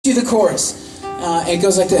do the chorus. It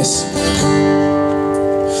goes like this.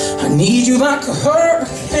 I need you like a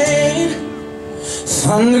hurricane,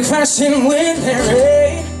 thunder crashing, wind and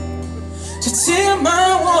rain, to tear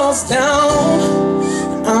my walls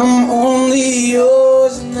down. I'm only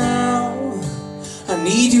yours now. I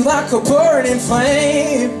need you like a burning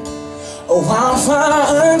flame, a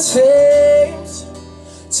wildfire untamed,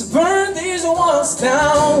 to burn these walls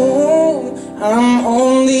down. I'm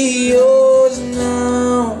only yours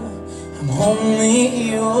now. I'm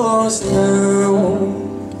only yours now.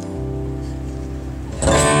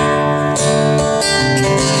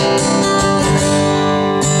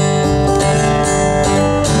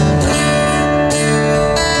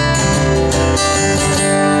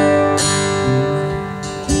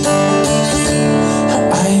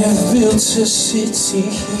 Built a city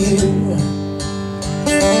here,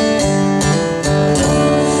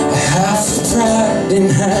 half with pride and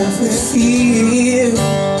half with fear.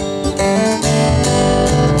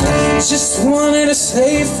 Just wanted a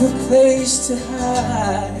safer place to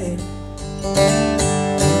hide,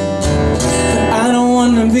 but I don't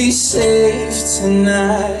want to be safe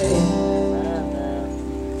tonight.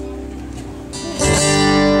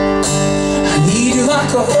 I need you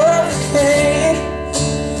like a hurricane,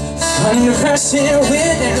 thunder crashing,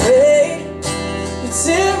 wind and rain, you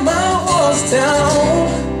tear my walls down.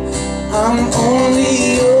 I'm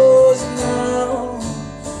only yours now.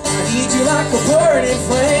 I need you like a burning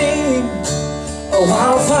flame, a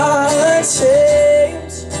wildfire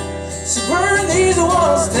untamed, to burn these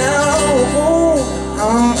walls down.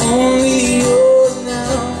 I'm only yours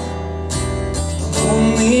now. I'm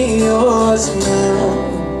only yours now.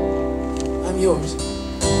 I'm yours.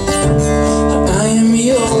 I am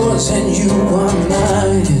yours and you are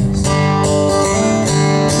mine.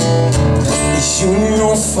 You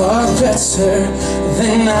know far better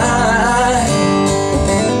than I.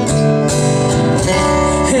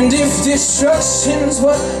 And if destruction's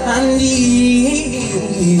what I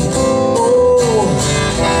need, oh,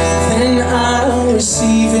 then I'll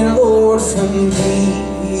receive it, Lord, from thee.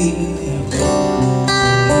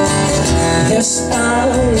 Yes,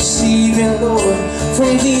 I'll receive it, Lord,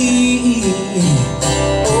 from thee.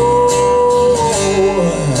 Oh,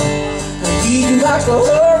 I need you like a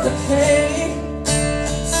hurricane,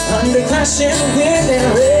 thunder crashing, wind and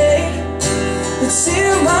rain, to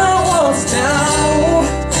tear my walls down.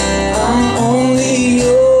 I'm only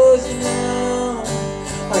yours now.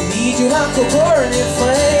 I need you like a burning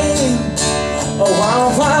flame, a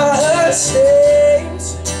wildfire untamed,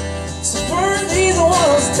 to burn these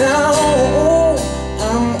walls down.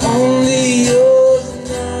 I'm only yours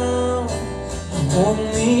now. I'm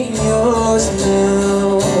only yours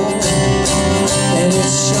now. And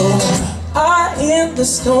it's your eye in the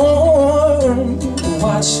storm,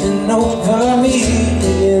 watching over me.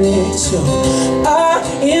 And it's your eye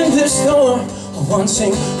in the storm,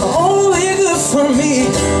 wanting only good for me.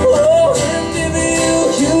 Oh, and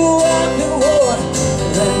if you are the war,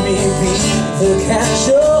 let me be the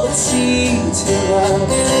casualty till I'm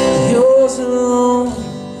yours alone.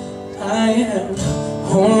 I am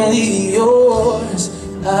only yours.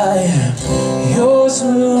 I am yours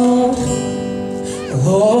alone,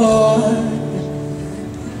 Lord.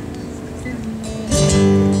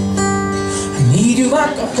 I need you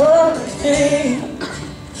like a hurricane,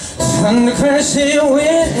 thunder crashing,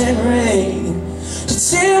 wind and rain, to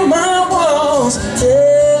tear my walls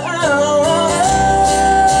down.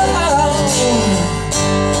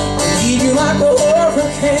 I need you like a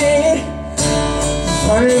hurricane,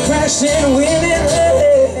 thunder crashing, wind and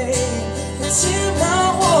rain, to tear my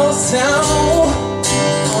walls down.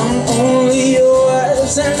 I'm only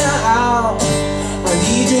yours and now. I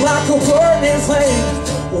need you like a burning flame.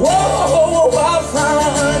 Whoa.